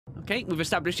Okay, we've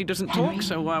established he doesn't Henry? talk,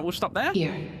 so we'll stop there.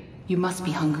 Here, you must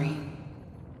be hungry.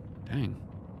 Dang.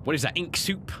 What is that, ink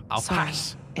soup? I'll Sorry,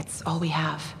 pass. it's all we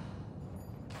have.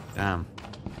 Damn.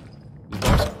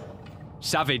 Boris.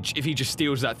 Savage if he just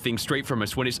steals that thing straight from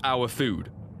us when it's our food.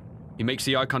 He makes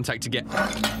the eye contact to get...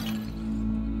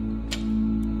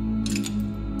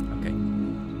 Okay.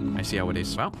 I see how it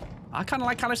is. Well, I kind of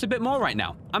like Alice a bit more right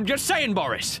now. I'm just saying,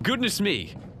 Boris. Goodness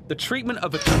me. The treatment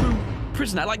of a true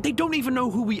prisoner. Like, they don't even know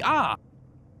who we are.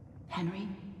 Henry?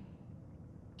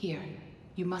 Here,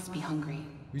 you must be hungry.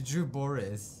 We drew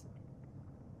Boris.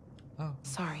 Oh.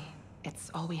 Sorry, it's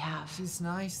all we have. She's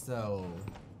nice though.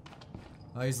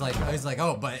 Oh, he's like,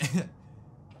 oh, but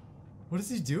what is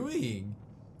he doing?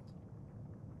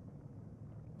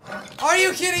 Are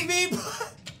you kidding me?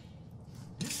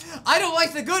 I don't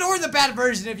like the good or the bad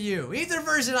version of you. Either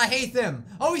version, I hate them.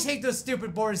 Always hate those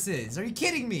stupid Borises. Are you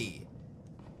kidding me?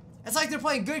 It's like they're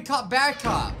playing good cop, bad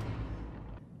cop.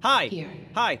 Hi. Here.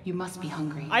 Hi. You must be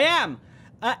hungry. I am.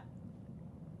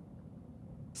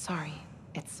 Sorry,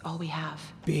 it's all we have.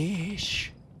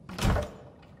 Bish.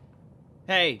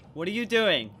 Hey, what are you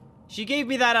doing? She gave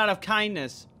me that out of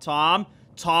kindness. Tom.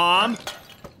 Tom.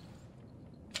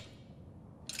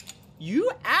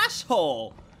 You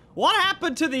asshole. What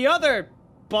happened to the other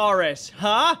Boris,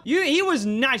 huh? He was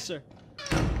nicer.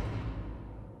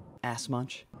 Ass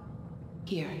munch.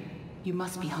 Here, you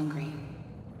must be hungry.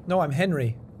 No, I'm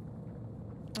Henry.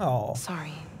 Oh.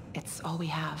 Sorry, it's all we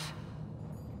have.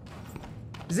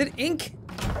 Is it ink?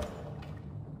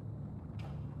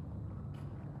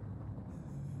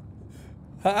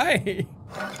 Hi.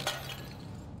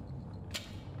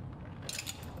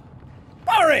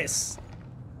 Boris!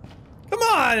 Come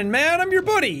on, man, I'm your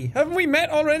buddy. Haven't we met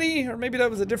already? Or maybe that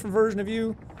was a different version of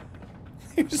you.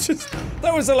 It was just,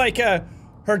 that was like a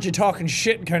heard you talking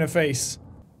shit kind of face.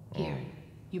 Here,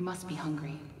 you must be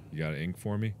hungry. You got ink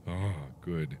for me? Oh,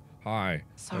 good. Hi.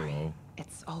 Sorry, Hello.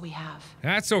 it's all we have.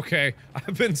 That's okay.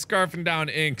 I've been scarfing down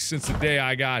ink since the day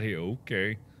I got here.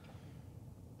 Okay.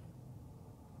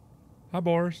 Hi,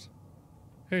 Boris.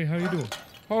 Hey, how you doing?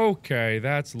 Okay,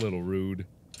 that's a little rude.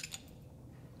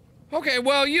 Okay,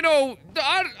 well, you know,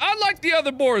 I like the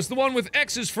other Boris, the one with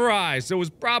X's for eyes. It was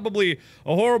probably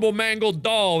a horrible mangled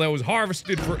doll that was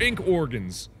harvested for ink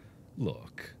organs.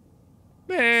 Look.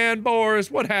 Man, Boris,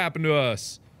 what happened to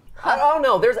us? I don't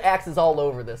know, there's axes all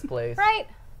over this place. Right?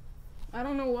 I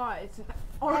don't know why. It's an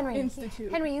art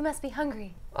institute. Henry, you must be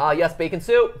hungry. Yes, bacon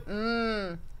soup.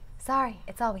 Sorry,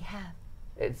 it's all we have.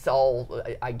 It's all,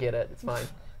 I get it, it's fine.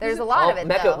 There's a lot of it,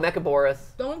 though. Mecha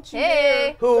Boris. Don't you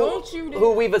Hey. dare. Don't you dare.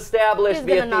 Who we've established He's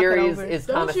via gonna knock it theories over. is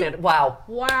Don't Thomas you- Anderson. Wow.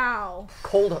 Wow.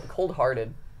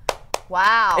 Cold-hearted.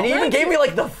 Wow. And he even gave me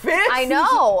like the fist. I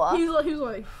know. He was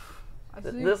like, I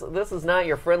see. This is not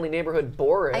your friendly neighborhood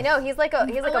Boris. I know. He's like a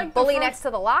like the bully first- next to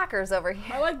the lockers over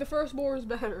here, I like the first Boris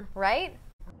better. right?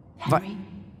 Henry?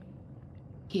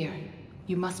 Here,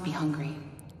 you must be hungry.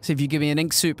 See if you give me an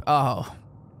ink soup. Oh,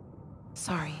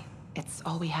 Sorry, it's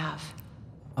all we have.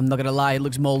 I'm not gonna lie, it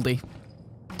looks moldy.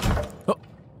 Oh.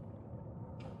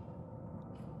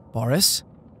 Boris?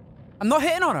 I'm not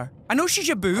hitting on her. I know she's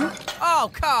your boo.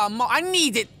 Oh, come on. I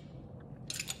need it.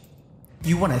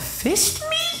 You want to fist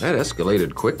me? That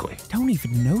escalated quickly. Don't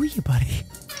even know you, buddy.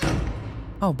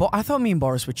 Oh, but I thought me and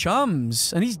Boris were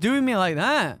chums, and he's doing me like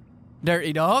that.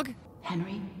 Dirty dog.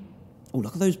 Henry? Oh,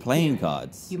 look at those playing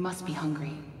cards. You must be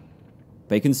hungry.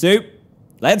 Bacon soup.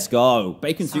 Let's go.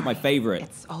 Bacon soup, my Sorry, favorite.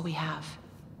 It's all we have.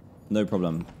 No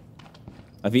problem.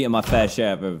 I've eaten my fair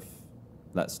share of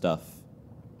that stuff.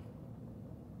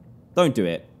 Don't do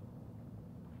it.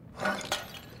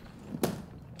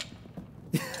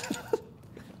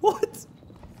 What?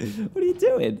 What are you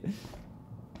doing?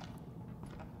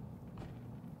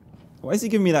 Why is he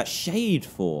giving me that shade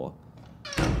for?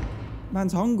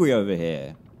 Man's hungry over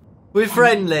here. We're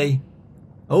friendly.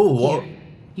 Oh, what? Here,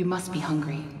 you must be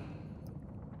hungry.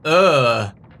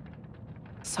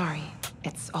 Sorry,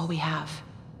 it's all we have.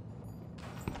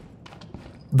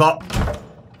 But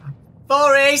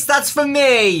Boris, that's for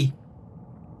me.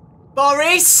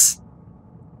 Boris.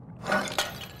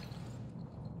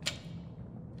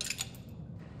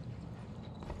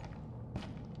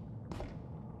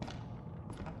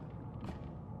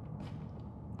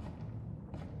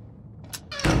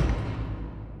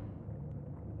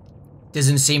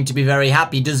 Doesn't seem to be very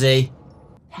happy, does he?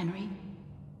 Henry?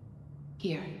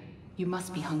 Here, you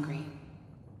must be hungry.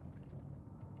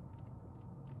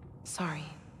 Sorry,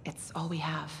 it's all we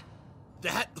have.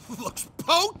 That looks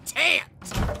potent!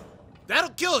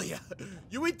 That'll kill you.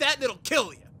 You eat that and it'll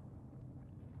kill you.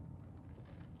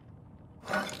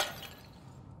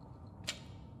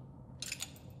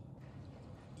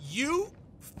 You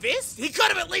fist? He could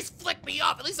have at least flicked me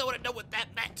off. At least I would have known what that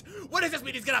meant. What does this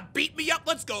mean? He's gonna beat me up?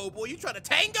 Let's go, boy. You trying to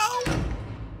tango?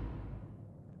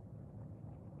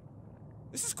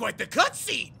 This is quite the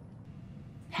cutscene.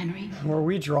 Henry? Were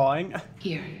we drawing?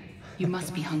 Here. You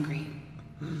must be hungry.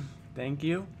 Thank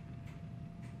you.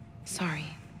 Sorry.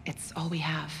 It's all we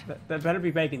have. That better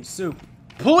be bacon soup.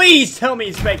 Please tell me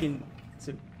it's bacon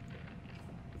soup.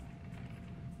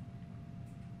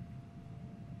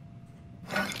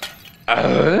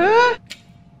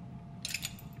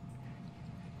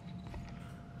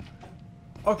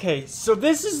 Okay, so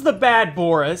this is the bad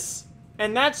Boris,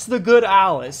 and that's the good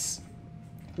Alice.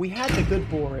 We had the good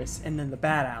Boris and then the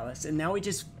bad Alice, and now we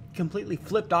just completely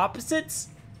flipped opposites?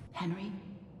 Henry?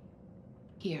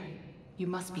 Here. You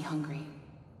must be hungry.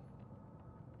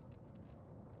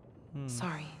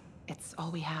 Sorry. It's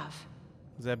all we have.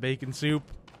 Is that bacon soup?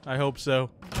 I hope so.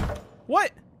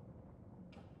 What?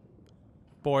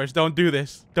 Boris, don't do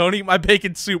this. Don't eat my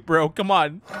bacon soup, bro. Come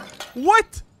on.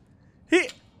 What?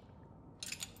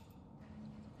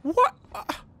 What?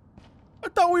 I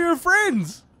thought we were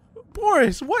friends.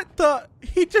 Boris, what the?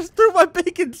 He just threw my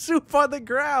bacon soup on the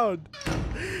ground.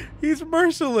 He's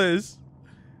merciless.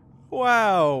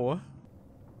 Wow.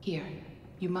 Here.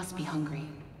 You must be hungry.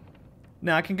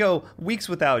 Now I can go weeks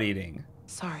without eating.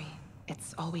 Sorry.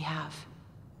 It's all we have.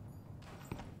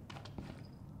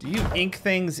 Do you ink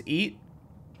things eat?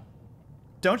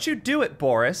 Don't you do it,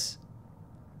 Boris.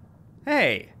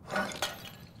 Hey.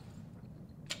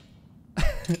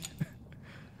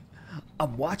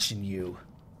 I'm watching you.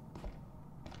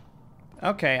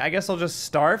 Okay, I guess I'll just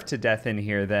starve to death in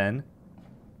here then.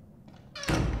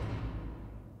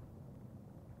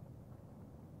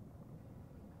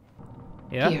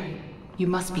 Yeah? Here. You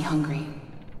must be hungry.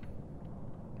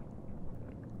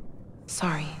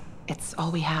 Sorry. It's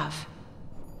all we have.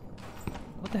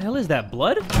 What the hell is that,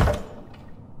 blood?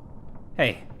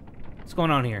 Hey, what's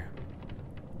going on here?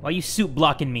 Why are you soup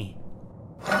blocking me?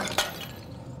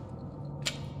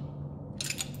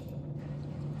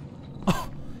 Oh,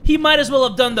 he might as well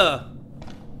have done the...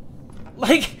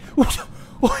 Like,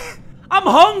 I'm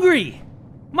hungry!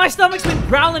 My stomach's been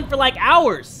growling for like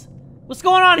hours! What's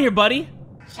going on here, buddy?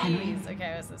 Jeez,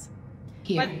 okay, what's this?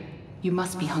 Here. You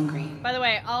must be hungry. By the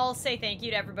way, I'll say thank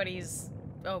you to everybody's...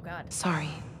 Oh, God. Sorry.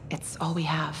 It's all we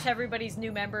have. To everybody's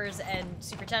new members and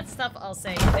super chats and stuff, I'll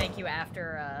say thank you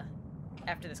after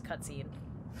this cutscene.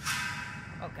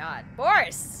 Oh, God.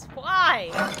 Boris! Why?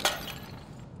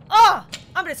 Oh!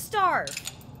 I'm gonna starve!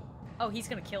 Oh, he's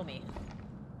gonna kill me.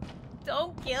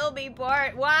 Don't kill me,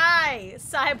 Boris. Why?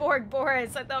 Cyborg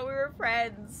Boris, I thought we were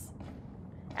friends.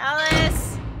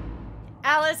 Alice!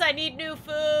 Alice, I need new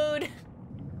food!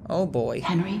 Oh boy.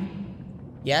 Henry?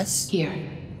 Yes? Here.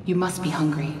 You must be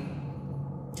hungry.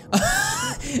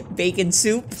 Bacon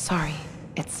soup? Sorry.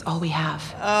 It's all we have.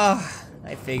 Oh,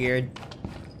 I figured.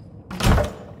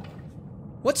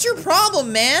 What's your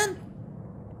problem, man?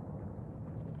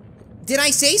 Did I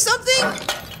say something?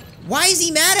 Why is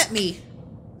he mad at me?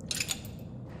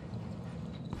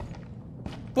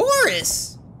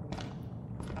 Boris!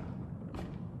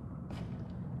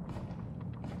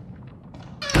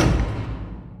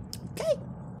 Okay.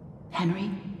 Henry?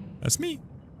 That's me.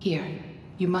 Here.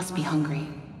 You must be hungry.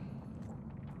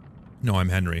 No, I'm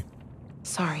Henry.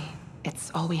 Sorry.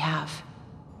 It's all we have.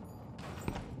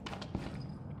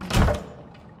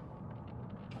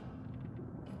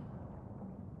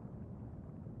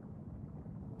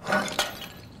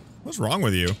 What's wrong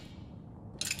with you?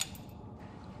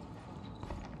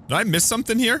 Did I miss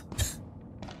something here?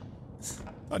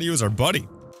 Thought he was our buddy.